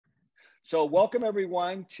So welcome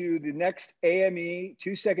everyone to the next AME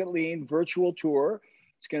 2-Second Lean virtual tour.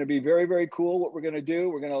 It's going to be very, very cool what we're going to do.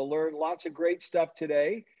 We're going to learn lots of great stuff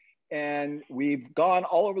today. And we've gone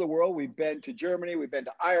all over the world. We've been to Germany, we've been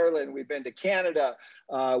to Ireland, we've been to Canada,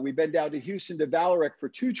 we've been down to Houston to Valorec for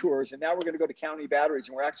 2 tours, and now we're going to go to County Batteries.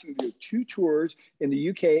 And we're actually going to do 2 tours in the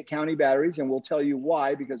UK at County Batteries, and we'll tell you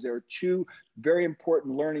why, because there are 2 very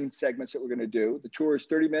important learning segments that we're going to do. The tour is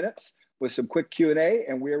 30 minutes with some quick Q&A,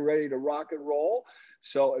 and we're ready to rock and roll.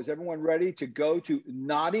 So is everyone ready to go to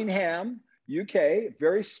Nottingham, UK?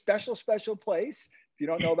 Very special, special place. If you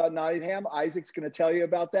don't know about Nottingham, Isaac's going to tell you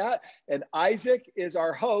about that. And Isaac is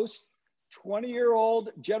our host,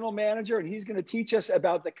 20-year-old general manager, and he's going to teach us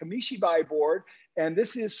about the Kamishibai board. And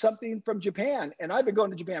this is something from Japan. And I've been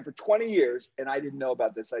going to Japan for 20 years, and I didn't know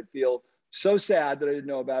about this. I feel so sad that I didn't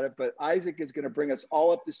know about it. But Isaac is going to bring us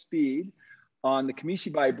all up to speed on the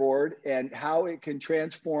Kamishibai board and how it can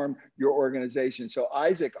transform your organization. So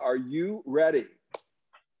Isaac, are you ready?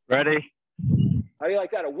 Ready. How do you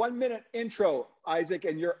like that? A 1-minute intro, Isaac,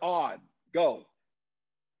 and you're on. Go.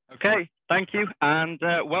 Okay, thank you. And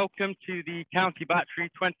welcome to the County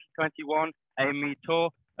Battery 2021 AME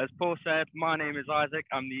Tour. As Paul said, my name is Isaac.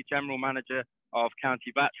 I'm the General Manager of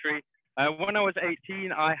County Battery. When I was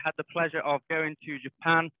 18, I had the pleasure of going to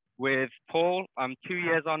Japan with Paul. I'm 2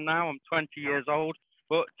 years on now. I'm 20 years old.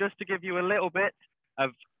 But just to give you a little bit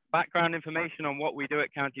of background information on what we do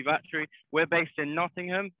at County Battery, we're based in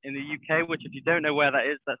Nottingham in the UK, which if you don't know where that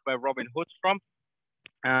is, that's where Robin Hood's from.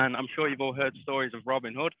 And I'm sure you've all heard stories of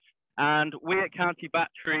Robin Hood. And we at County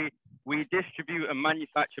Battery, we distribute and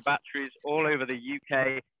manufacture batteries all over the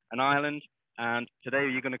UK and Ireland. And today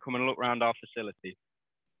you're going to come and look around our facility.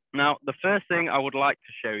 Now, the first thing I would like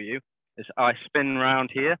to show you is I spin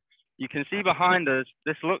around here. You can see behind us,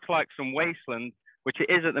 this looks like some wasteland, which it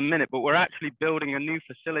is at the minute, but we're actually building a new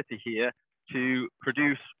facility here to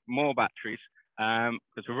produce more batteries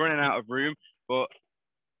because we're running out of room. But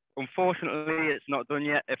unfortunately, it's not done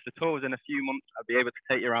yet. If the tour was in a few months, I'd be able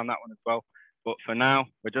to take you around that one as well. But for now,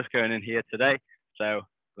 we're just going in here today. So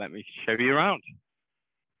let me show you around.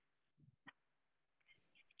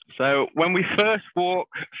 So when we first walk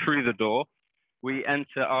through the door, we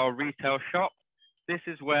enter our retail shop. This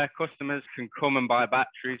is where customers can come and buy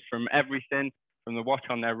batteries from everything from the watch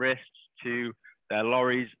on their wrists to their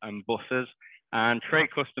lorries and buses. And trade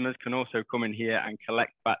customers can also come in here and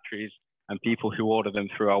collect batteries and people who order them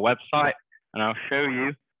through our website. And I'll show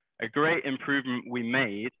you a great improvement we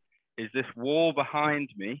made is this wall behind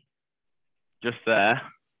me, just there.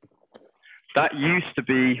 That used to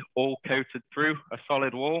be all coated through, a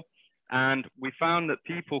solid wall. And we found that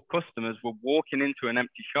people, customers, were walking into an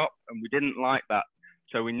empty shop, and we didn't like that.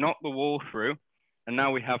 So we knocked the wall through, and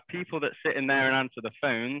now we have people that sit in there and answer the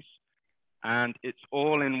phones, and it's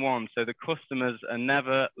all in one. So the customers are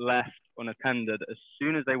never left unattended. As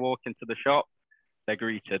soon as they walk into the shop, they're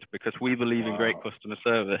greeted because we believe in great customer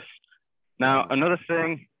service. Now, another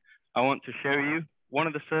thing I want to show you, one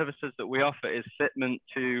of the services that we offer is fitment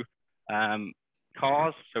to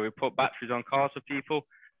cars. So we put batteries on cars for people.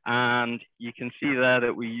 And you can see there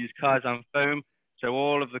that we use Kaizen foam, so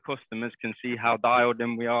all of the customers can see how dialed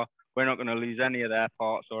in we are. We're not going to lose any of their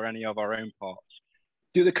parts or any of our own parts.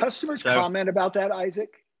 Do the customers comment about that, Isaac?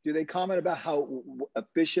 Do they comment about how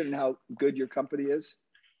efficient and how good your company is?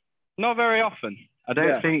 Not very often. I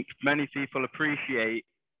don't think many people appreciate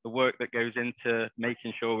the work that goes into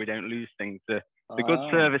making sure we don't lose things. The good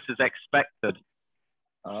service is expected.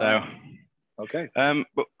 Okay.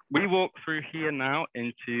 But we walk through here now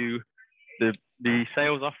into the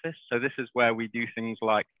sales office. So this is where we do things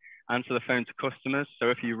like answer the phone to customers. So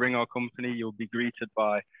if you ring our company, you'll be greeted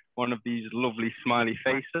by one of these lovely smiley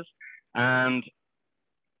faces. And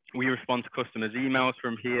we respond to customers' emails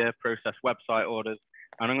from here, process website orders.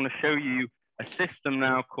 And I'm going to show you a system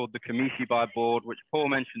now called the Kamishibai board, which Paul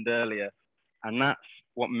mentioned earlier. And that's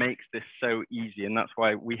what makes this so easy. And that's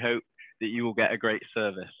why we hope that you will get a great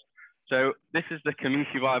service. So this is the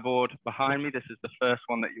Kamishibai board behind me. This is the first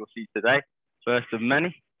one that you'll see today, first of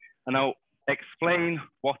many. And I'll explain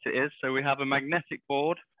what it is. So we have a magnetic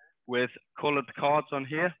board with colored cards on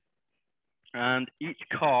here. And each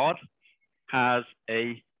card has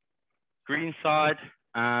a green side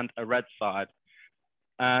and a red side.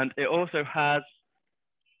 And it also has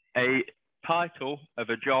a title of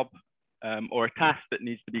a job or a task that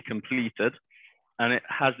needs to be completed. And it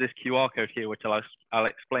has this QR code here, which I'll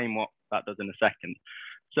explain what that does in a second.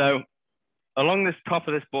 So along this top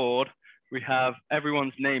of this board, we have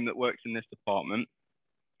everyone's name that works in this department.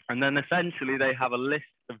 And then essentially they have a list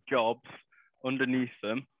of jobs underneath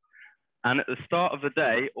them. And at the start of the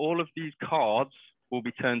day, all of these cards will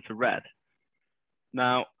be turned to red.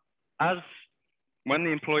 Now, when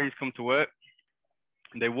the employees come to work,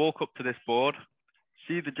 they walk up to this board,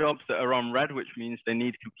 see the jobs that are on red, which means they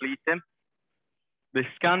need completing. They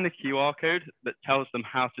scan the QR code that tells them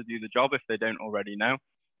how to do the job if they don't already know.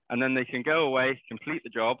 And then they can go away, complete the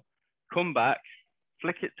job, come back,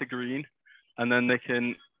 flick it to green, and then they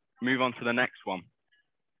can move on to the next one.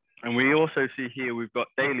 And we also see here we've got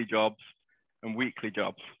daily jobs and weekly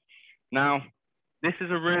jobs. Now, this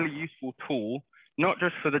is a really useful tool, not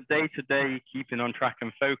just for the day-to-day keeping on track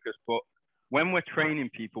and focus, but when we're training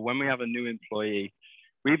people, when we have a new employee,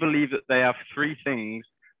 we believe that they have 3 things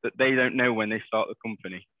that they don't know when they start the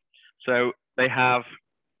company. So they have,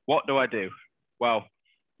 what do I do? Well,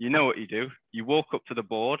 you know what you do. You walk up to the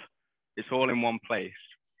board. It's all in one place.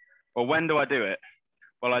 Or when do I do it?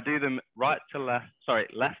 Well, I do them left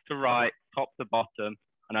to right, top to bottom,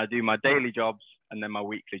 and I do my daily jobs and then my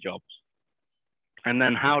weekly jobs. And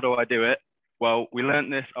then how do I do it? Well, we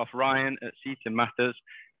learned this off Ryan at Seating Matters.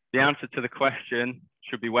 The answer to the question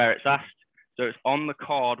should be where it's asked. So it's on the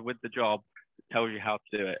card with the job that tells you how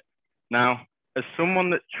to do it. Now, as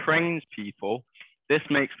someone that trains people, this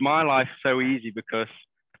makes my life so easy because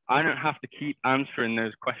I don't have to keep answering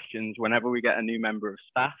those questions whenever we get a new member of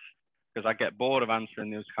staff, because I get bored of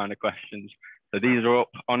answering those kind of questions. So these are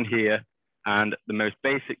up on here, and the most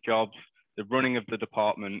basic jobs, the running of the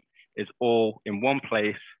department, is all in one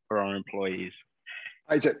place for our employees.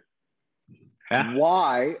 Isaac, yeah.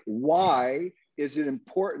 Why is it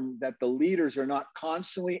important that the leaders are not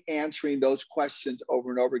constantly answering those questions over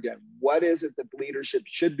and over again? What is it that leadership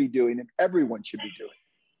should be doing and everyone should be doing?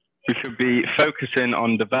 We should be focusing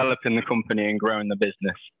on developing the company and growing the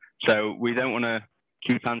business. So we don't want to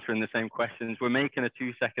keep answering the same questions. We're making a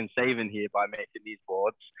 2-second saving here by making these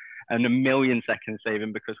boards, and a 1,000,000-second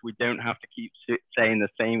saving because we don't have to keep saying the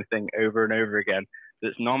same thing over and over again.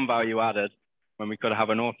 That's non-value added when we could have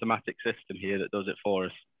an automatic system here that does it for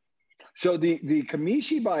us. So the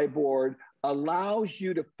Kamishibai board allows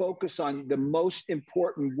you to focus on the most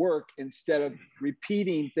important work instead of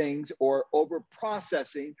repeating things or over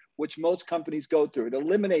processing, which most companies go through. It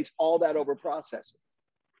eliminates all that over processing.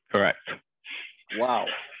 Correct. Wow.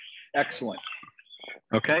 Excellent.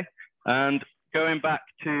 Okay. And going back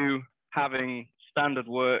to having standard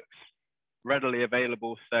works readily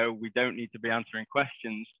available so we don't need to be answering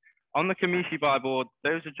questions, on the Kamishibai board,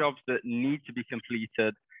 those are jobs that need to be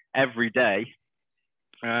completed every day.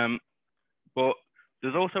 But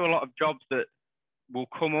there's also a lot of jobs that will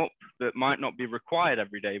come up that might not be required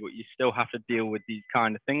every day, but you still have to deal with these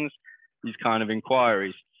kind of things, these kind of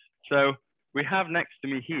inquiries. So we have next to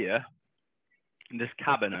me here this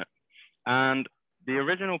cabinet, and the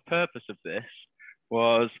original purpose of this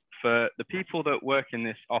was for the people that work in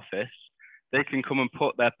this office. They can come and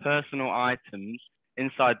put their personal items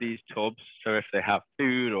inside these tubs. So if they have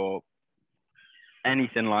food or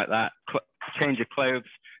anything like that, change of clothes,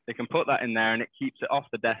 they can put that in there and it keeps it off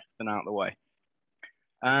the desk and out of the way.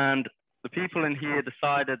 And the people in here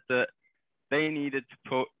decided that they needed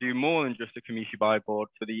to do more than just a Kamishibai board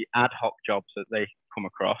for the ad hoc jobs that they come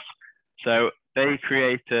across. So they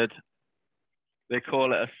created, they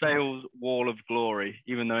call it a sales wall of glory,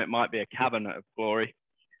 even though it might be a cabinet of glory.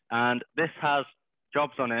 And this has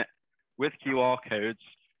jobs on it with QR codes.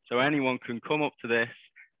 So anyone can come up to this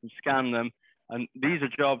and scan them. And these are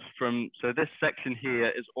jobs so this section here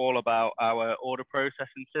is all about our order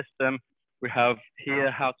processing system. We have here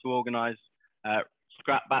how to organize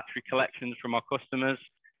scrap battery collections from our customers.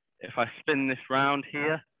 If I spin this round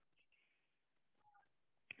here,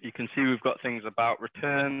 you can see we've got things about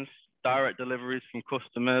returns, direct deliveries from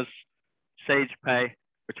customers, Sage Pay,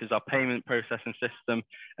 which is our payment processing system,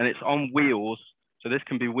 and it's on wheels. So this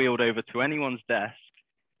can be wheeled over to anyone's desk.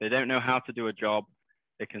 They don't know how to do a job.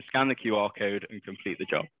 They can scan the QR code and complete the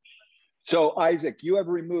job. So Isaac, you have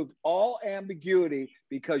removed all ambiguity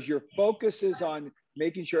because your focus is on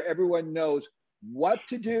making sure everyone knows what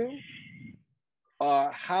to do,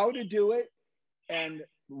 how to do it, and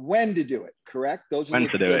when to do it, correct? Those are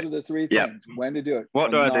the 3 Yep. things. When to do it.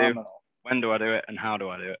 What do I do? When do I do it? And how do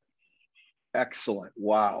I do it? Excellent.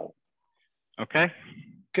 Wow. Okay.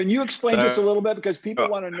 Can you explain just a little bit? Because people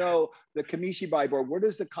want to know the Kamishibai board. Where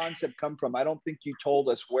does the concept come from? I don't think you told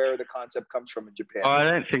us where the concept comes from in Japan. Oh, I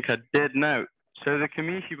don't think I did know. So the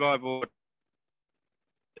Kamishibai board,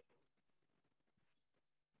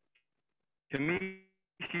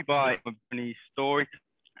 Kamishibai Japanese story,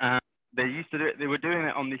 and they used to do it. They were doing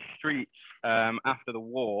it on the streets after the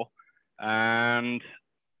war, and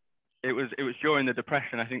it was during the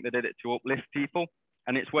Depression. I think they did it to uplift people.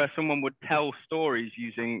 And it's where someone would tell stories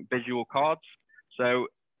using visual cards. So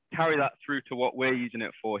carry that through to what we're using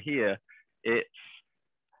it for here. It's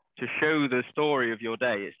to show the story of your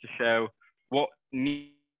day. It's to show what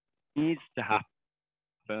needs to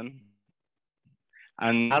happen.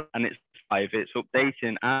 And it's live. It's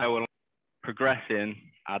updating our progressing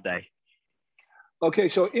our day. Okay,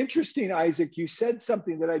 so interesting, Isaac. You said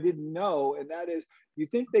something that I didn't know, and that is you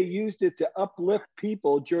think they used it to uplift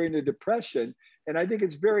people during the Depression. And I think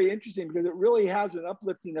it's very interesting because it really has an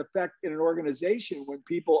uplifting effect in an organization when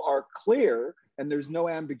people are clear and there's no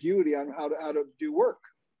ambiguity on how to do work.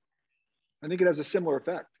 I think it has a similar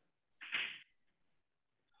effect.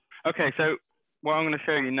 Okay, so what I'm going to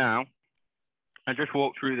show you now, I just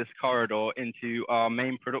walked through this corridor into our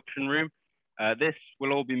main production room. This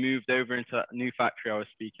will all be moved over into that new factory I was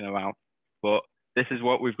speaking about, but this is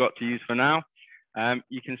what we've got to use for now.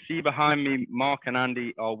 You can see behind me, Mark and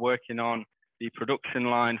Andy are working on the production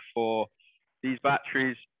line for these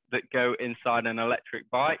batteries that go inside an electric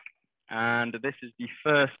bike. And this is the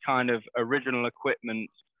first kind of original equipment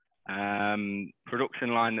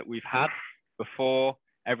production line that we've had before.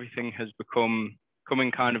 Everything has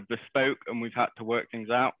coming kind of bespoke and we've had to work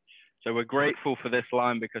things out. So we're grateful for this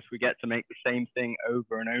line because we get to make the same thing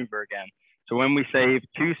over and over again. So when we save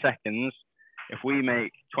 2 seconds, if we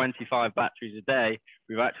make 25 batteries a day,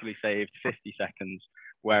 we've actually saved 50 seconds.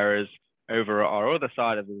 Whereas over at our other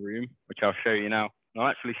side of the room, which I'll show you now, I'll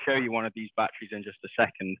actually show you one of these batteries in just a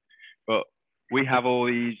second, but we have all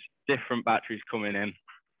these different batteries coming in.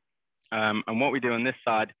 And what we do on this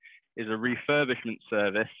side is a refurbishment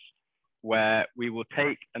service where we will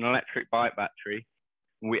take an electric bike battery,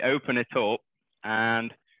 we open it up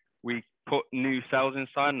and we put new cells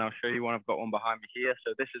inside, and I'll show you one. I've got one behind me here.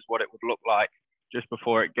 So this is what it would look like just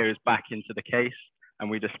before it goes back into the case,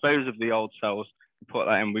 and we dispose of the old cells and put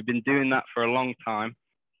that in. We've been doing that for a long time,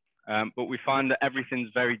 but we find that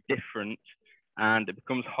everything's very different and it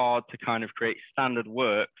becomes hard to kind of create standard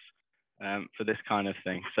works for this kind of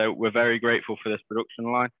thing. So we're very grateful for this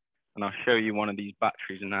production line, and I'll show you one of these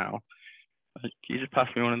batteries now. Can you just pass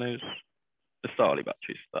me one of those, the Starley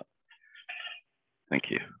batteries? Thank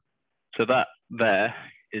you. So that there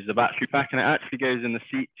is the battery pack, and it actually goes in the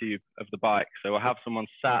seat tube of the bike. So we'll have someone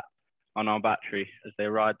sat on our battery as they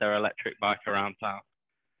ride their electric bike around town.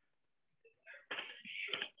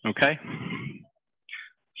 Okay.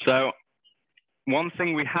 So one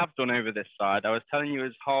thing we have done over this side, I was telling you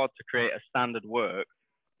it's hard to create a standard work.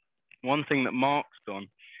 One thing that Mark's done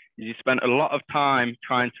is he spent a lot of time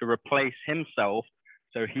trying to replace himself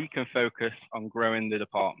so he can focus on growing the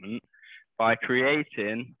department by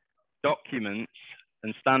creating documents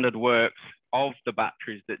and standard works of the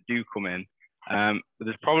batteries that do come in.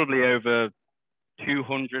 There's probably over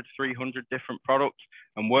 200, 300 different products,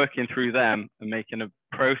 and working through them and making a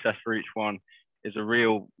process for each one is a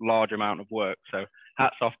real large amount of work. So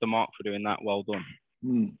hats off to Mark for doing that. Well done.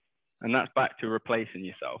 And that's back to replacing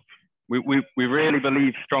yourself. We really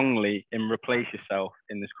believe strongly in replace yourself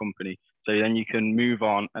in this company. So then you can move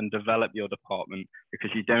on and develop your department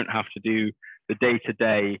because you don't have to do the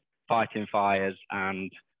day-to-day fighting fires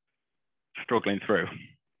and struggling through.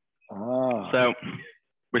 So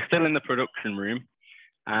we're still in the production room,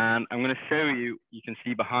 and I'm going to show you, you can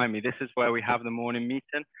see behind me, this is where we have the morning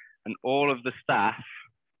meeting, and all of the staff,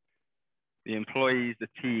 the employees, the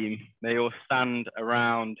team, they all stand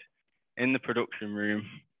around in the production room.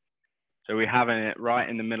 So we're having it right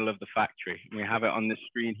in the middle of the factory. We have it on this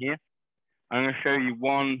screen here. I'm going to show you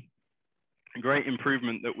one great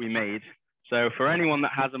improvement that we made. So for anyone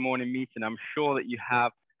that has a morning meeting, I'm sure that you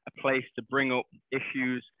have a place to bring up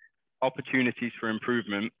issues, opportunities for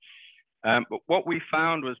improvement. But what we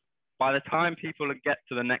found was by the time people would get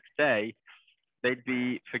to the next day, they'd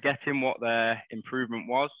be forgetting what their improvement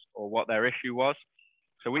was or what their issue was.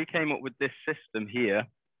 So we came up with this system here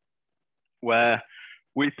where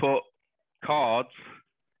we put cards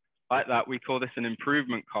like that. We call this an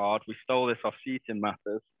improvement card. We stole this off Seating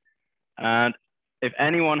Matters. And if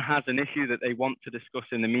anyone has an issue that they want to discuss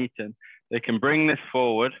in the meeting, they can bring this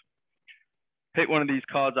forward, pick one of these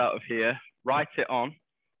cards out of here, write it on,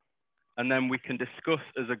 and then we can discuss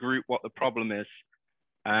as a group what the problem is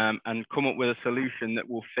and come up with a solution that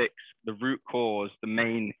will fix the root cause, the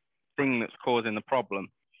main thing that's causing the problem.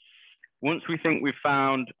 Once we think we've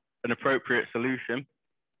found an appropriate solution,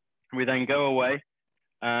 we then go away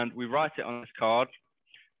and we write it on this card.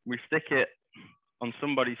 We stick it on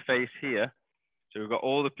somebody's face here. So we've got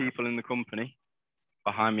all the people in the company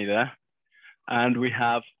behind me there. And we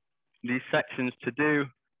have these sections to do,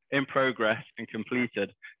 in progress, and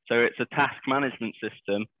completed. So it's a task management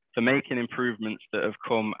system for making improvements that have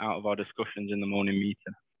come out of our discussions in the morning meeting.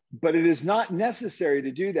 But it is not necessary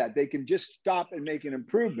to do that. They can just stop and make an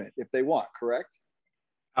improvement if they want, correct?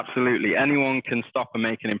 Absolutely. Anyone can stop and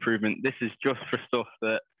make an improvement. This is just for stuff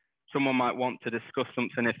that someone might want to discuss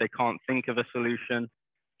something. If they can't think of a solution,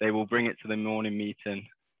 they will bring it to the morning meeting,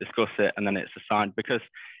 discuss it, and then it's assigned. Because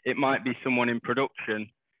it might be someone in production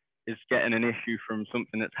is getting an issue from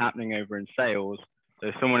something that's happening over in sales.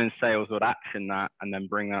 So someone in sales would action that and then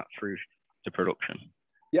bring that through to production.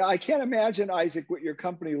 Yeah, I can't imagine, Isaac, what your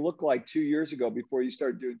company looked like 2 years ago before you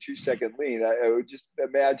started doing 2-second lean. I would just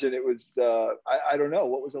imagine it was, I don't know,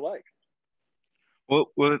 what was it like?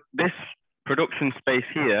 Well, this production space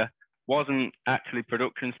here wasn't actually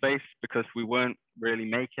production space because we weren't really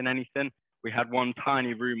making anything. We had one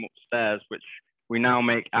tiny room upstairs, which we now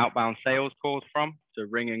make outbound sales calls from, to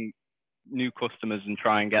ring in new customers and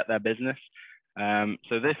try and get their business.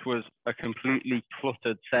 So this was a completely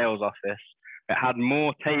cluttered sales office. It had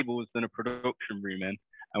more tables than a production room in,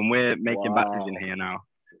 and we're making batteries in here now.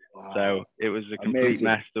 Wow. So it was a complete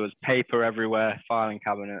mess. There was paper everywhere, filing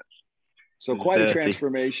cabinets. So quite dirty. A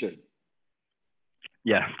transformation.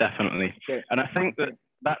 Yeah, definitely. Okay. And I think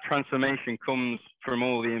that transformation comes from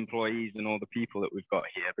all the employees and all the people that we've got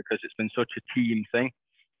here, because it's been such a team thing.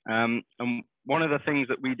 And one of the things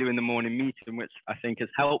that we do in the morning meeting, which I think has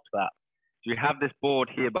helped that, is we have this board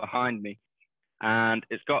here behind me, and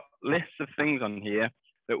it's got lists of things on here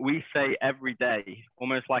that we say every day,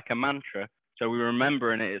 almost like a mantra. So we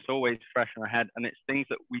remember it. It's always fresh in our head, and it's things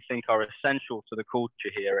that we think are essential to the culture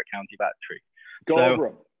here at County Battery. Go over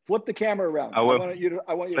them. Flip the camera around. I want you to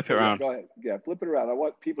flip it around. Go ahead. Yeah, flip it around. I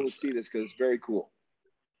want people to see this because it's very cool.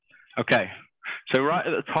 Okay. So right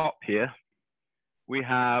at the top here, we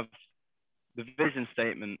have the vision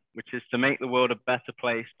statement, which is to make the world a better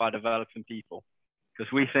place by developing people.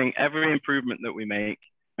 Because we think every improvement that we make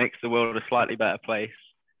makes the world a slightly better place.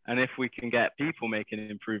 And if we can get people making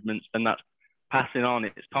improvements, then that's passing on.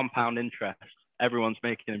 It's compound interest. Everyone's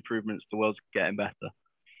making improvements. The world's getting better.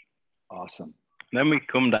 Awesome. Then we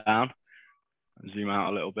come down, zoom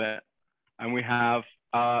out a little bit, and we have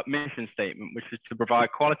our mission statement, which is to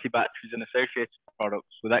provide quality batteries and associated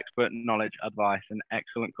products with expert knowledge, advice, and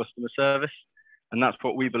excellent customer service. And that's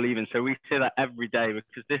what we believe in. So we say that every day,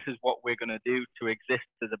 because this is what we're going to do to exist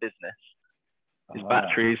as a business. Is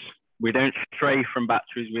batteries. We don't stray from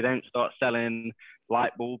batteries. We don't start selling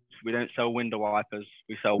light bulbs. We don't sell window wipers.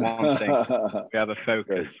 We sell one thing. We have a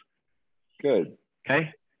focus. Good.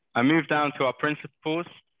 Okay. I move down to our principles.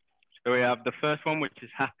 So we have the first one, which is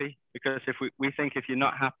happy, because if we think if you're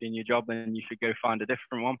not happy in your job, then you should go find a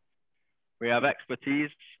different one. We have expertise,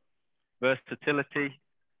 versatility,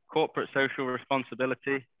 corporate social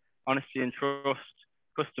responsibility, honesty and trust,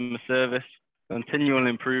 customer service, continual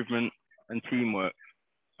improvement, and teamwork.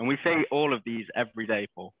 And we say all of these every day,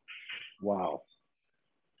 Paul. Wow.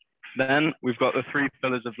 Then we've got the 3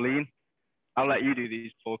 pillars of lean. I'll let you do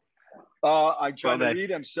these, Paul. I'm trying to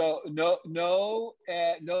read them. So know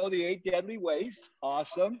the 8 deadly ways.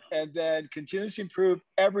 Awesome. And then continuously improve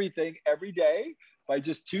everything every day by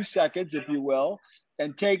just 2 seconds, if you will,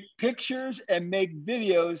 and take pictures and make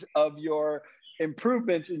videos of your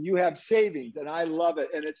improvements, and you have savings. And I love it.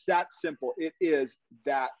 And it's that simple. It is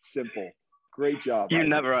that simple. Great job. You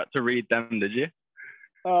never had to read them, did you?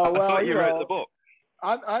 Oh, well, I thought you wrote the book.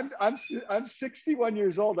 I'm 61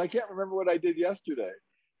 years old. I can't remember what I did yesterday.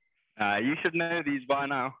 You should know these by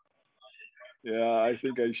now. Yeah, I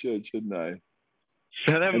think I should, shouldn't I?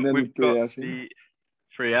 So then we've got the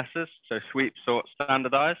 3 S's, so sweep, sort,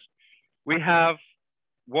 standardize. We have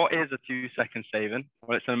what is a 2-second saving?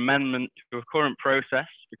 Well, it's an amendment to a current process,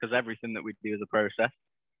 because everything that we do is a process,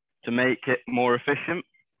 to make it more efficient.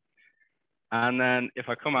 And then if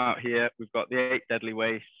I come out here, we've got the 8 deadly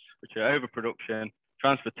wastes, which are overproduction,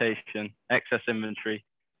 transportation, excess inventory,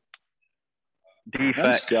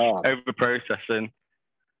 defects, overprocessing.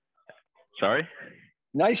 Sorry?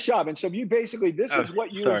 Nice job. And so you basically, this is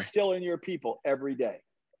what you instill in your people every day.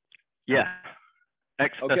 Yeah.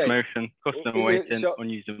 Excess motion, customer waiting,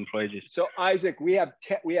 unused employees. So Isaac, we have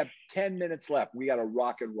 10 minutes left. We got to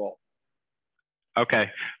rock and roll. Okay.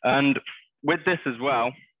 And with this as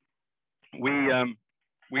well, we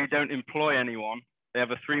don't employ anyone. They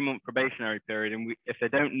have a 3-month probationary period, and if they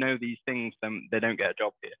don't know these things, then they don't get a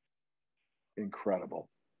job here. Incredible.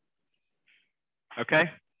 Okay,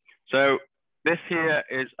 so this here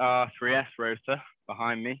is our 3S rota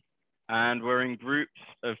behind me, and we're in groups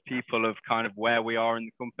of people of kind of where we are in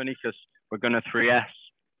the company, because we're going to 3S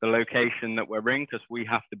the location that we're in, because we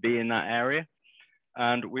have to be in that area.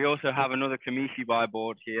 And we also have another Kamishi buy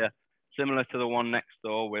board here, similar to the one next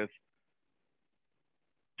door, with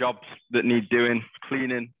jobs that need doing,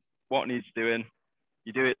 cleaning, what needs doing,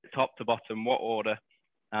 You do it top to bottom, what order,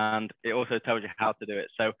 and it also tells you how to do it.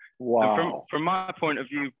 So wow. from my point of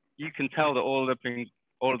view, you can tell that all of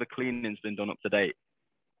the cleaning's been done up to date.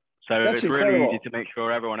 So That's it's incredible. really easy to make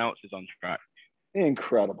sure everyone else is on track.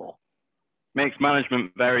 Incredible. Makes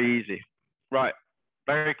management very easy. Right,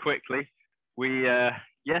 very quickly, we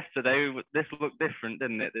yesterday, this looked different,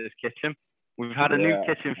 didn't it, this kitchen? We've had a new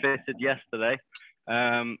kitchen fitted yesterday.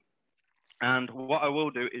 And what I will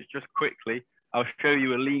do is just quickly, I'll show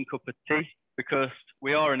you a lean cup of tea, because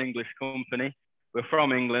we are an English company. We're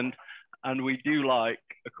from England, and we do like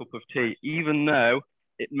a cup of tea, even though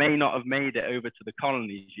it may not have made it over to the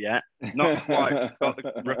colonies yet. Not quite got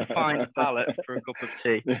the refined palate for a cup of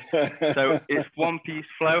tea. So it's one piece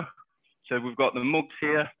flow. So we've got the mugs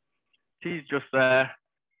here. Tea's just there.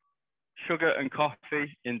 Sugar and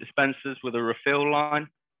coffee in dispensers with a refill line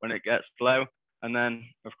when it gets low. And then,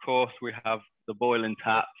 of course, we have the boiling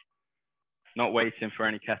tap, not waiting for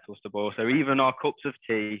any kettles to boil. So even our cups of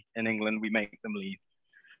tea in England, we make them lean.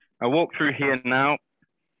 I walk through here now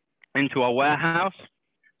into our warehouse.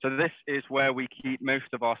 So this is where we keep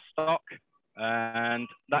most of our stock. And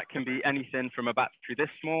that can be anything from a battery this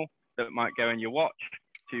small that might go in your watch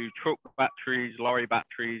to truck batteries, lorry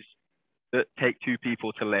batteries that take 2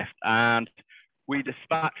 people to lift. And we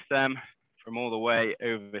dispatch them from all the way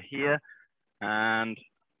over here. And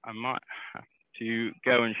I might have to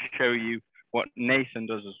go and show you what Nathan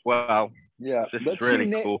does as well. Yeah, this is really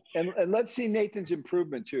cool. And let's see Nathan's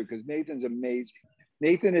improvement too, because Nathan's amazing.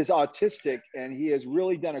 Nathan is autistic, and he has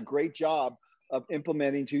really done a great job of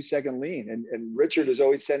implementing 2-second lean. And Richard is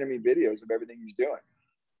always sending me videos of everything he's doing.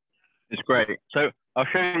 It's great. So I'll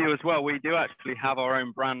show you as well, we do actually have our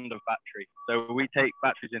own brand of battery. So we take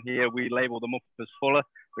batteries in here, we label them up as Fuller,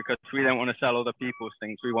 because we don't want to sell other people's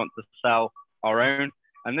things. We want to sell our own.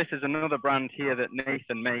 And this is another brand here that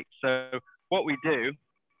Nathan makes. So what we do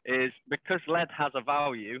is, because lead has a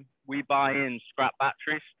value, we buy in scrap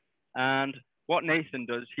batteries. And what Nathan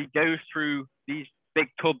does, he goes through these big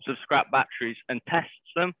tubs of scrap batteries and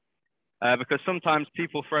tests them, because sometimes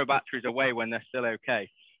people throw batteries away when they're still okay.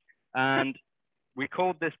 And we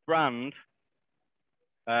called this brand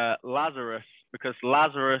Lazarus, because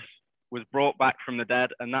Lazarus was brought back from the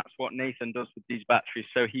dead, and that's what Nathan does with these batteries.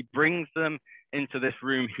 So he brings them into this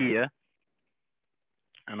room here,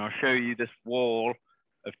 and I'll show you this wall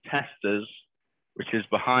of testers, which is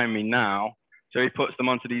behind me now. So he puts them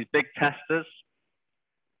onto these big testers.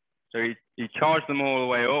 So he charges them all the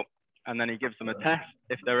way up, and then he gives them a test.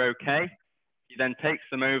 If they're okay, he then takes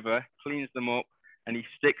them over, cleans them up, and he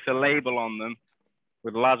sticks a label on them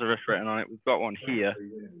with Lazarus written on it. We've got one here.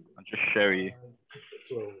 I'll just show you.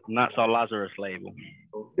 And that's our Lazarus label.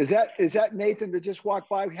 Is that Nathan that just walked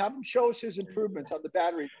by? Have him show us his improvements on the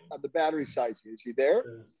battery size. Is he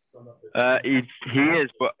there? He is,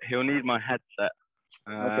 but he'll need my headset.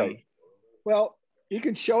 Okay. Well, you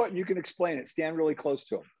can show it and you can explain it. Stand really close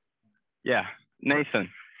to him. Yeah. Nathan.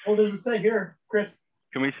 Oh, there's a say here, Chris.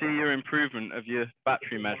 Can we see your improvement of your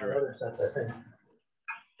battery measurer?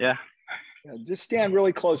 Yeah. Yeah, just stand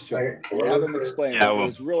really close to him and have him explain it. Well,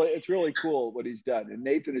 it's really cool what he's done. And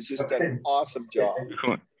Nathan has just done an awesome job.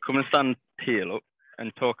 Come and stand here, look,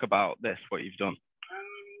 and talk about this, what you've done. This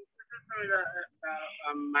is something that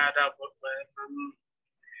I'm mad at with.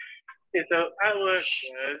 So I work.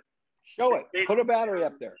 Show it. Put a battery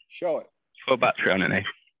up there. Show it. Put a battery on it, Nate.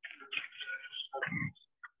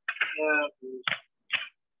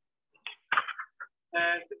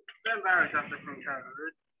 Some batteries have different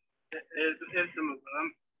codes. Is some of them.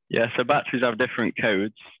 Yeah, so batteries have different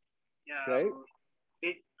codes. Yeah. Okay.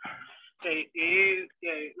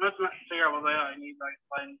 Let's figure out what they are. You need like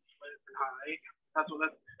length, width, and height. That's what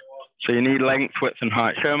that's for. So you need length, width, and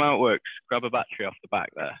height. Show them how it works. Grab a battery off the back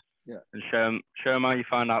there. Yeah. And show them how you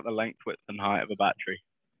find out the length, width, and height of a battery.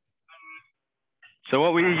 So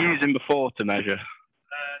what were you using before to measure?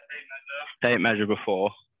 Tape measure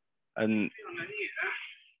before. And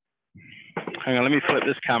hang on, let me flip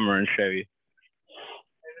this camera and show you.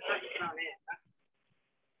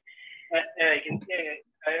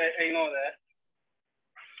 I know that.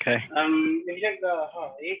 Okay. If you check the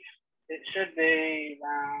height, it should be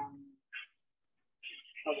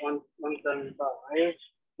 175.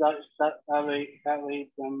 That way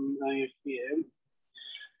you see it.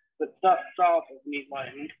 But start off with need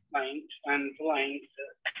length, and length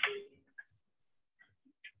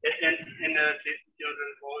in the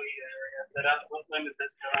children's body area. So that's what limits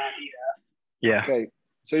it around here. Yeah. Okay.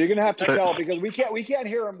 So you're gonna have to tell, because we can't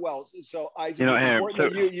hear him well. So Isaac, it's important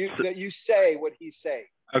that you say what he's saying.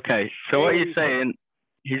 Okay. So what he's saying,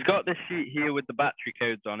 he's got this sheet here with the battery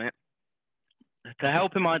codes on it. to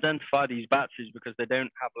help him identify these batteries, because they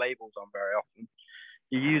don't have labels on very often,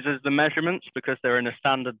 he uses the measurements because they're in a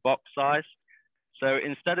standard box size. So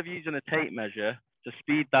instead of using a tape measure to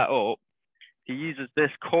speed that up, he uses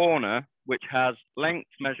this corner, which has length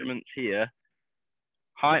measurements here,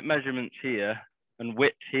 height measurements here, and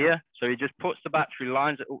width here. So he just puts the battery,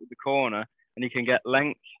 lines it up with the corner, and he can get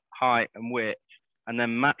length, height, and width, and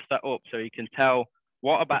then match that up so he can tell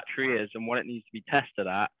what a battery is and what it needs to be tested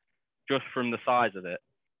at just from the size of it.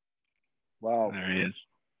 Wow. There he is.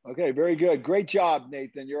 Okay, very good. Great job,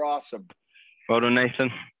 Nathan. You're awesome. Well done,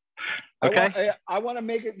 Nathan. Okay. I want to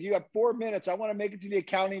make it, you have 4 minutes. I want to make it to the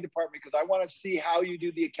accounting department because I want to see how you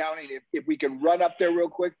do the accounting. If we can run up there real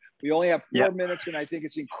quick, we only have 4 minutes, and I think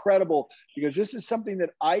it's incredible because this is something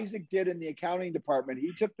that Isaac did in the accounting department.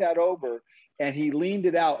 He took that over and he leaned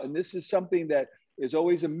it out. And this is something that is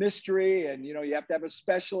always a mystery, and you have to have a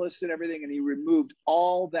specialist and everything. And he removed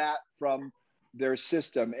all that from their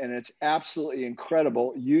system, and it's absolutely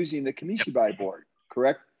incredible using the Kamishibai board,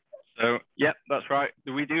 correct? So, yep, that's right.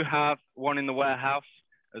 We do have one in the warehouse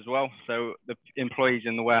as well. So the employees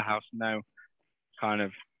in the warehouse know kind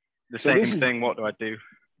of the same thing. What do I do?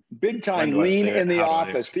 Big time lean in the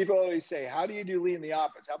office. People always say, how do you do lean in the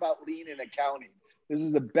office? How about lean in accounting? This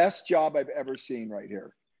is the best job I've ever seen right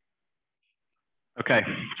here. Okay,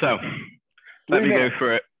 so let me go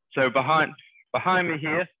through it. So behind me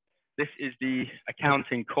here, this is the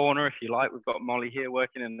accounting corner, if you like. We've got Molly here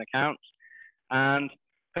working in accounts. And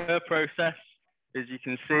her process, as you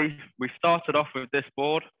can see, we started off with this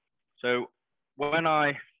board. So when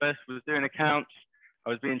I first was doing accounts, I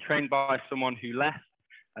was being trained by someone who left.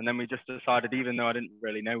 And then we just decided, even though I didn't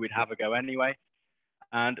really know, we'd have a go anyway.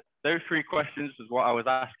 And those 3 questions is what I was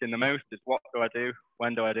asking the most, is what do I do?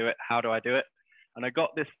 When do I do it? How do I do it? And I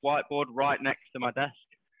got this whiteboard right next to my desk.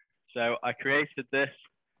 So I created this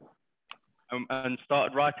and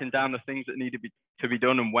started writing down the things that needed to be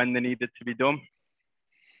done and when they needed to be done.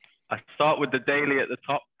 I start with the daily at the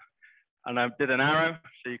top, and I did an arrow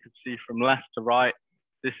so you could see from left to right,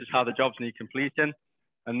 this is how the jobs need completing.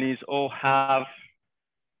 And these all have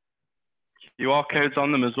QR codes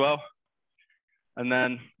on them as well. And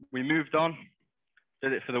then we moved on,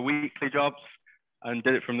 did it for the weekly jobs and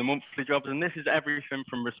did it from the monthly jobs. And this is everything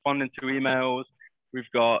from responding to emails. We've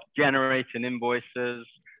got generating invoices,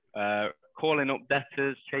 calling up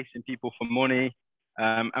debtors, chasing people for money.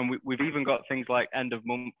 And we've even got things like end of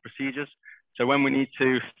month procedures. So when we need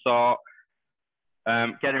to start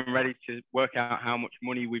getting ready to work out how much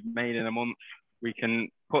money we've made in a month, we can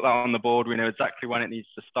put that on the board. We know exactly when it needs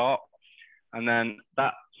to start. And then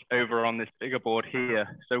that's over on this bigger board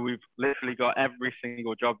here. So we've literally got every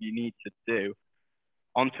single job you need to do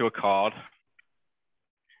onto a card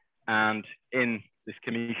and in this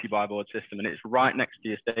Kamishibai board system. And it's right next to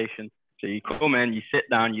your station. So you come in, you sit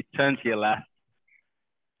down, you turn to your left,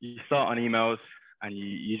 you start on emails, and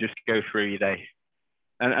you just go through your day.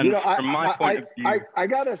 And from my point of view, I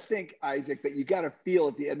got to think, Isaac, that you got to feel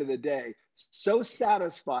at the end of the day so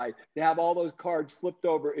satisfied to have all those cards flipped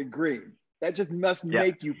over in green. That just must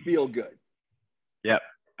make you feel good. Yep.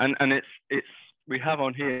 And it's we have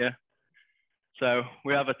on here, so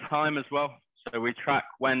we have a time as well. So we track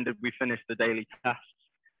when did we finish the daily tasks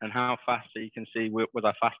and how fast. So you can see, was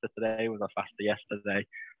I faster today? Was I faster yesterday?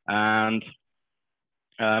 And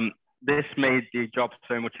this made the job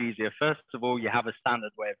so much easier. First of all, you have a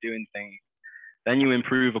standard way of doing things. Then you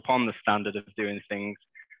improve upon the standard of doing things.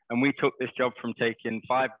 And we took this job from taking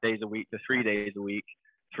 5 days a week to 3 days a week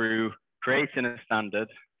through creating a standard,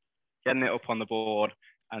 getting it up on the board,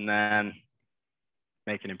 and then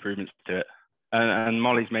making improvements to it. And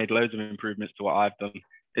Molly's made loads of improvements to what I've done.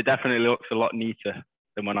 It definitely looks a lot neater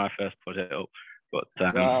than when I first put it up. But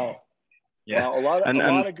wow. Yeah, wow, a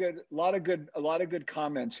lot of good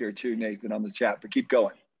comments here too, Nathan, on the chat. But keep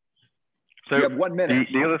going. So you have 1 minute.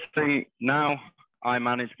 The other thing, now I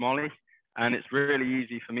manage Molly, and it's really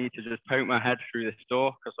easy for me to just poke my head through this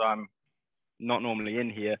door because I'm not normally in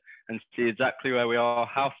here, and see exactly where we are,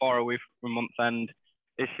 how far are we from month end,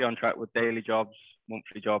 is she on track with daily jobs,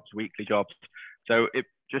 monthly jobs, weekly jobs. So it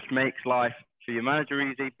just makes life for your manager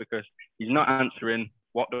easy because he's not answering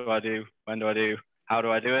what do I do, when do I do, how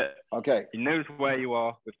do I do it. Okay. He knows where you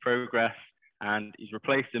are with progress, and he's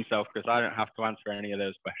replaced himself because I don't have to answer any of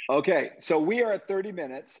those questions. Okay, so we are at 30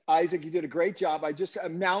 minutes. Isaac, you did a great job. I just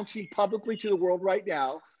announcing publicly to the world right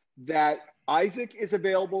now that Isaac is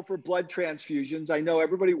available for blood transfusions. I know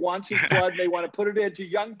everybody wants his blood. They want to put it into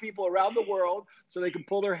young people around the world so they can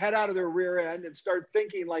pull their head out of their rear end and start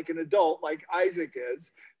thinking like an adult, like Isaac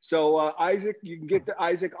is. So Isaac, you can get to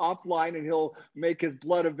Isaac offline and he'll make his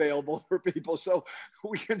blood available for people. So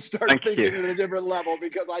we can start thinking at a different level,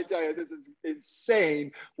 because I tell you, this is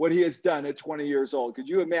insane what he has done at 20 years old. Could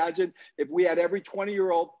you imagine if we had every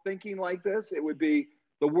 20-year-old thinking like this? It would be,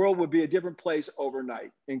 the world would be a different place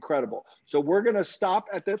overnight. Incredible. So we're going to stop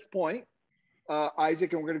at this point,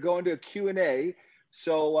 Isaac, and we're going to go into a Q&A.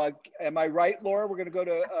 So am I right, Laura? We're going to go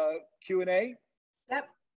to Q&A? Yep.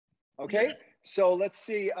 Okay. Yep. So let's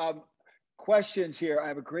see. Questions here. I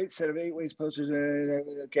have a great set of 8-way posters.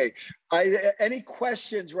 Okay. Any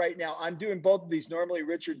questions right now? I'm doing both of these. Normally,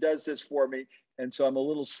 Richard does this for me, and so I'm a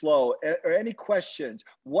little slow. Or any questions?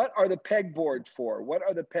 What are the pegboards for? What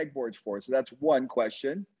are the pegboards for? So that's one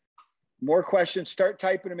question. More questions. Start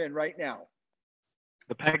typing them in right now.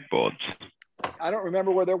 The pegboards. I don't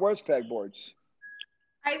remember where there was pegboards.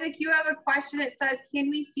 Isaac, you have a question. It says, can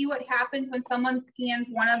we see what happens when someone scans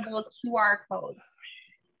one of those QR codes?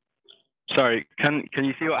 Sorry, can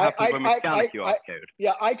you see what happens when we scan the QR code?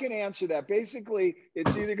 Yeah, I can answer that. Basically,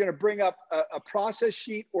 it's either going to bring up a process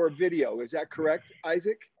sheet or a video. Is that correct,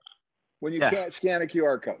 Isaac? When you can't scan a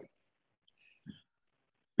QR code.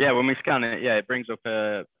 Yeah, when we scan it, it brings up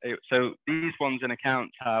so these ones in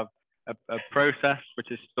accounts have a process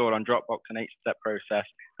which is stored on Dropbox, an 8-step process,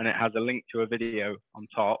 and it has a link to a video on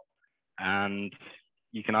top, and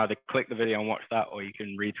you can either click the video and watch that, or you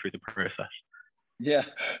can read through the process. Yeah.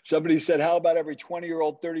 Somebody said, how about every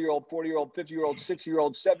 20-year-old, 30-year-old, 40-year-old, 50-year-old,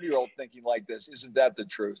 60-year-old, 70-year-old thinking like this? Isn't that the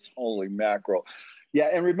truth? Holy mackerel. Yeah.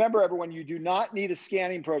 And remember, everyone, you do not need a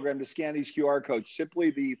scanning program to scan these QR codes.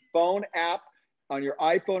 Simply the phone app on your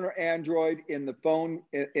iPhone or Android in the phone,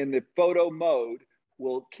 in the photo mode,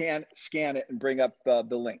 can scan it and bring up the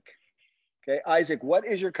link. Okay. Isaac, what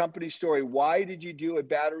is your company story? Why did you do a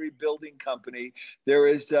battery building company? There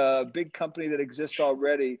is a big company that exists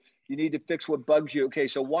already. You need to fix what bugs you. Okay,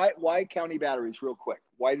 so why County Batteries, real quick?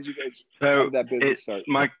 Why did you guys have that business start?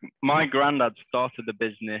 My granddad started the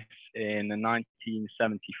business in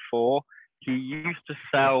 1974. He used to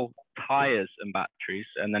sell tires and batteries,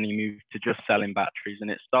 and then he moved to just selling batteries. And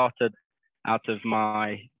it started out of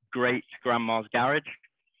my great grandma's garage,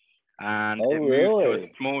 and it moved to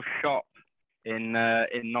a small shop in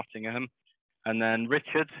Nottingham. And then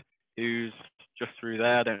Richard, who's just through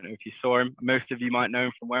there, I don't know if you saw him. Most of you might know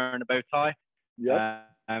him from wearing a bow tie. Yep.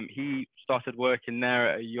 He started working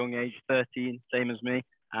there at a young age, 13, same as me,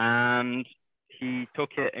 and he took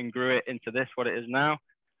it and grew it into what it is now.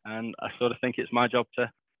 And I sort of think it's my job to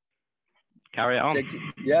carry it on.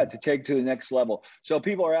 To take to the next level. So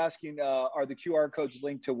people are asking, are the QR codes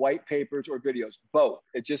linked to white papers or videos? Both.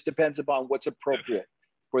 It just depends upon what's appropriate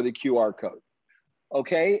for the QR code.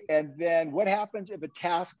 Okay, and then what happens if a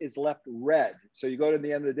task is left red? So you go to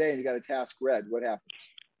the end of the day and you got a task red. What happens?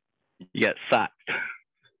 You get sacked.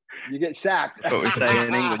 You get sacked. That's what we say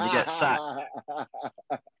in England. You get sacked.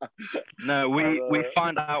 No, we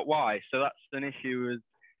find out why. So that's an issue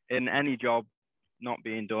in any job not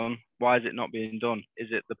being done. Why is it not being done? Is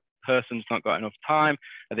it the person's not got enough time?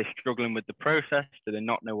 Are they struggling with the process? Do they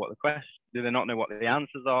not know what do they not know what the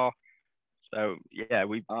answers are? So yeah,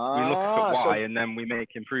 we look at why and then we make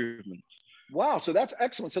improvements. Wow, so that's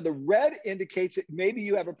excellent. So the red indicates that maybe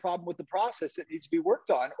you have a problem with the process that needs to be worked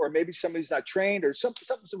on, or maybe somebody's not trained, or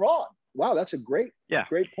something's wrong. Wow, that's a great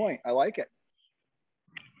point. I like it.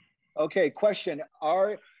 Okay, question.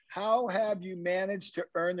 How have you managed to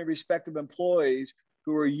earn the respect of employees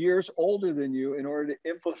who are years older than you in order to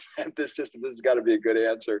implement this system? This has got to be a good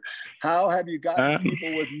answer. How have you gotten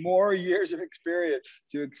people with more years of experience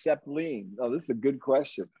to accept lean? Oh, this is a good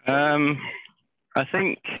question. I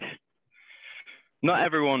think not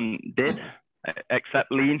everyone did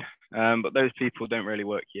accept lean, but those people don't really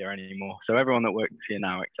work here anymore. So everyone that works here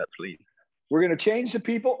now accepts lean. We're going to change the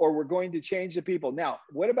people, or we're going to change the people. Now,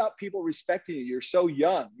 what about people respecting you? You're so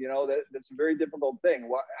young, that's a very difficult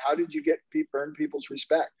thing. How did you earn people's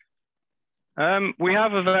respect? We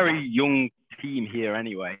have a very young team here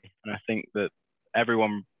anyway, and I think that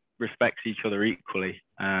everyone respects each other equally.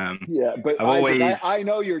 But Isaac, I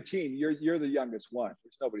know your team. You're the youngest one.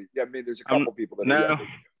 There's nobody. I mean, there's a couple people that are younger.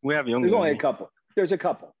 We have younger. There's only a couple.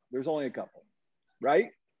 There's only a couple,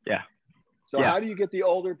 right? Yeah. So how do you get the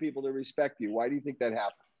older people to respect you? Why do you think that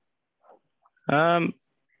happens? I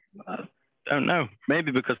don't know.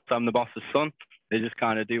 Maybe because I'm the boss's son. They just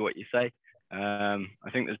kind of do what you say. I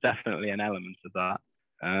think there's definitely an element of that.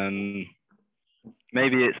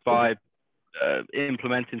 Maybe it's by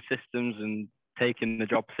implementing systems and taking the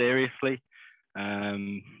job seriously. I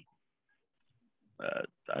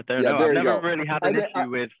don't know. I've never really had an issue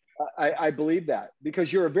with. I believe that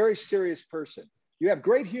because you're a very serious person. You have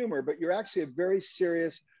great humor, but you're actually a very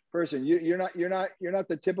serious person. You're not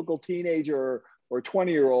the typical teenager or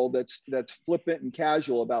 20-year-old that's flippant and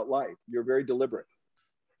casual about life. You're very deliberate.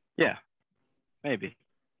 Yeah, maybe.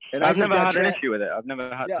 And I've never had an issue with it. I've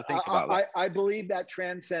never had to think about that. I believe that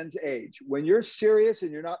transcends age. When you're serious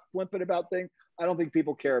and you're not flippant about things, I don't think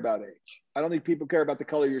people care about age. I don't think people care about the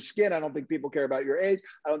color of your skin. I don't think people care about your age.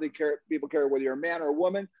 I don't think people care whether you're a man or a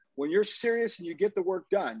woman. When you're serious and you get the work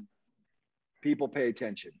done, people pay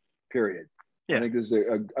attention, period. Yeah. I think this is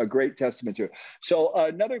a great testament to it. So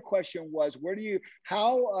another question was,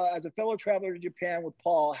 as a fellow traveler to Japan with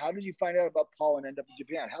Paul, how did you find out about Paul and end up in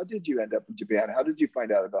Japan? How did you end up in Japan? How did you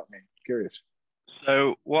find out about me? Curious.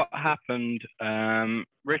 So what happened,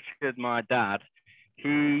 Richard, my dad,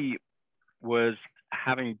 he was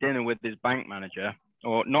having dinner with his bank manager,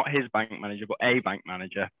 or not his bank manager, but a bank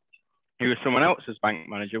manager. He was someone else's bank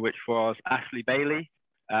manager, which was Ashley Bailey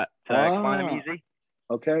at Climb Easy.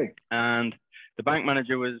 Okay. And the bank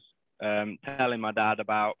manager was telling my dad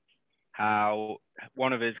about how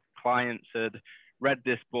one of his clients had read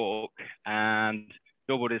this book and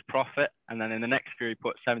doubled his profit. And then in the next year, he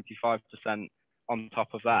put 75% on top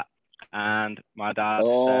of that. And my dad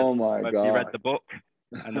said, have you read the book?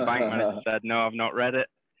 And the bank manager said, no, I've not read it.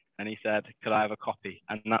 And he said, could I have a copy?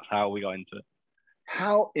 And that's how we got into it.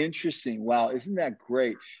 How interesting. Wow. Isn't that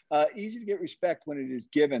great? Easy to get respect when it is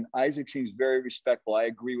given. Isaac seems very respectful. I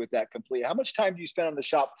agree with that completely. How much time do you spend on the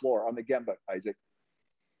shop floor, on the Gemba, Isaac?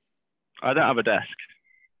 I don't have a desk.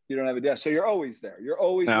 You don't have a desk. So you're always there. You're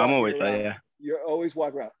always I'm always there, yeah. You're always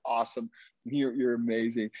walking around. Awesome. You're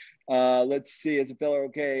amazing. Let's see. As a fellow,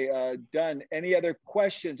 okay, done. Any other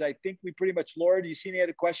questions? I think we pretty much, Laura, do you see any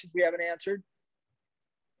other questions we haven't answered?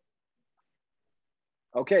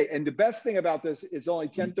 Okay, and the best thing about this is only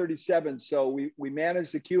 10:37, so we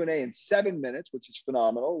managed the Q&A in 7 minutes, which is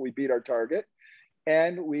phenomenal. We beat our target,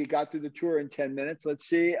 and we got through the tour in 10 minutes. Let's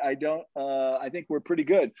see. I think we're pretty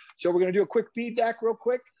good. So we're going to do a quick feedback real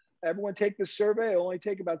quick. Everyone take the survey. It'll only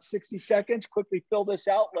take about 60 seconds. Quickly fill this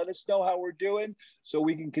out. Let us know how we're doing so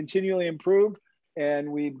we can continually improve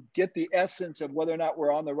and we get the essence of whether or not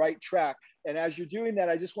we're on the right track. And as you're doing that,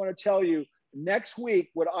 I just want to tell you, next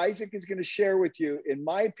week, what Isaac is going to share with you, in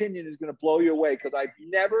my opinion, is going to blow you away because I've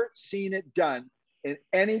never seen it done in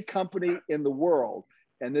any company in the world.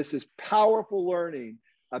 And this is powerful learning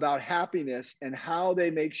about happiness and how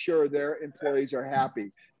they make sure their employees are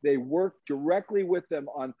happy. They work directly with them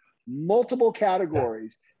on multiple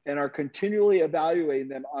categories and are continually evaluating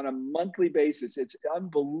them on a monthly basis. It's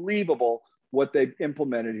unbelievable what they've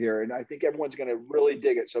implemented here. And I think everyone's going to really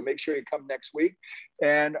dig it. So make sure you come next week.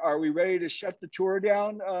 And are we ready to shut the tour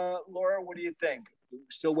down? Laura, what do you think?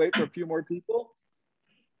 Still wait for a few more people?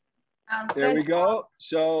 There we go.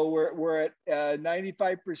 So we're at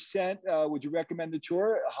 95%. Would you recommend the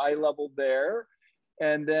tour? High level there.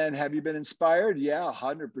 And then have you been inspired? Yeah,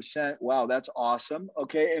 100%. Wow, that's awesome.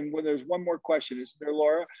 Okay, and well, there's one more question, isn't there,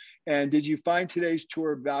 Laura? And did you find today's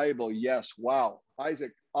tour valuable? Yes. Wow.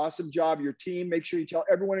 Isaac, awesome job. Your team, make sure you tell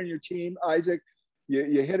everyone in your team, Isaac,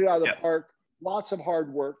 you hit it out of the park. Lots of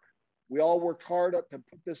hard work. We all worked hard to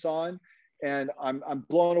put this on. And I'm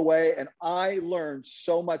blown away. And I learned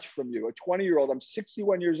so much from you. A 20-year-old, I'm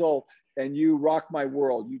 61 years old, and you rock my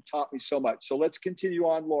world. You taught me so much. So let's continue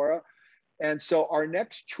on, Laura. And so our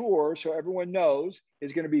next tour, so everyone knows,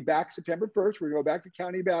 is going to be back September 1st. We're going to go back to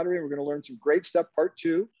County Battery, and we're going to learn some great stuff, part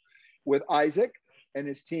 2, with Isaac and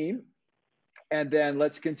his team. And then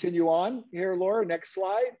let's continue on here, Laura, next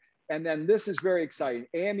slide. And then this is very exciting.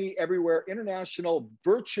 AME Everywhere International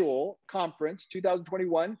Virtual Conference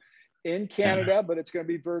 2021 in Canada, but it's going to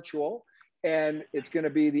be virtual. And it's going to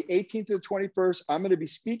be the 18th to the 21st. I'm going to be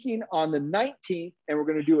speaking on the 19th, and we're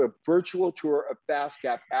going to do a virtual tour of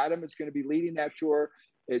FastCap. Adam is going to be leading that tour.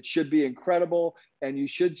 It should be incredible. And you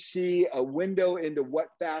should see a window into what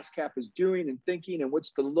FastCap is doing and thinking and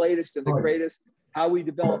what's the latest and the greatest. How we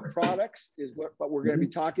develop products is what we're going to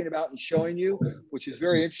be talking about and showing you, which is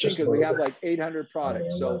very interesting because we have like 800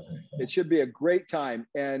 products. So it should be a great time.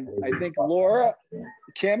 And I think, Laura,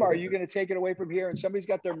 Kim, are you going to take it away from here? And somebody's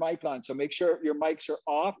got their mic on, so make sure your mics are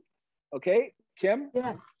off. Okay, Kim?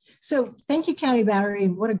 Yeah. So thank you, County Battery.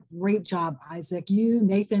 And what a great job, Isaac. You,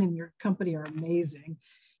 Nathan, and your company are amazing.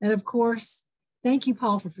 And of course, thank you,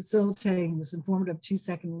 Paul, for facilitating this informative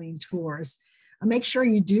 2-second lean tours. Make sure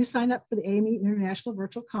you do sign up for the AME International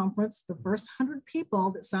Virtual Conference. The first 100 people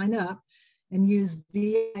that sign up and use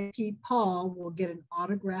VIP Paul will get an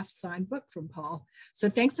autographed signed book from Paul. So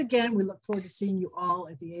thanks again. We look forward to seeing you all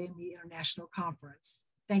at the AME International Conference.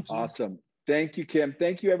 Thank you. Awesome. Thank you, Kim.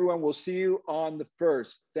 Thank you, everyone. We'll see you on the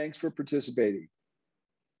 1st. Thanks for participating.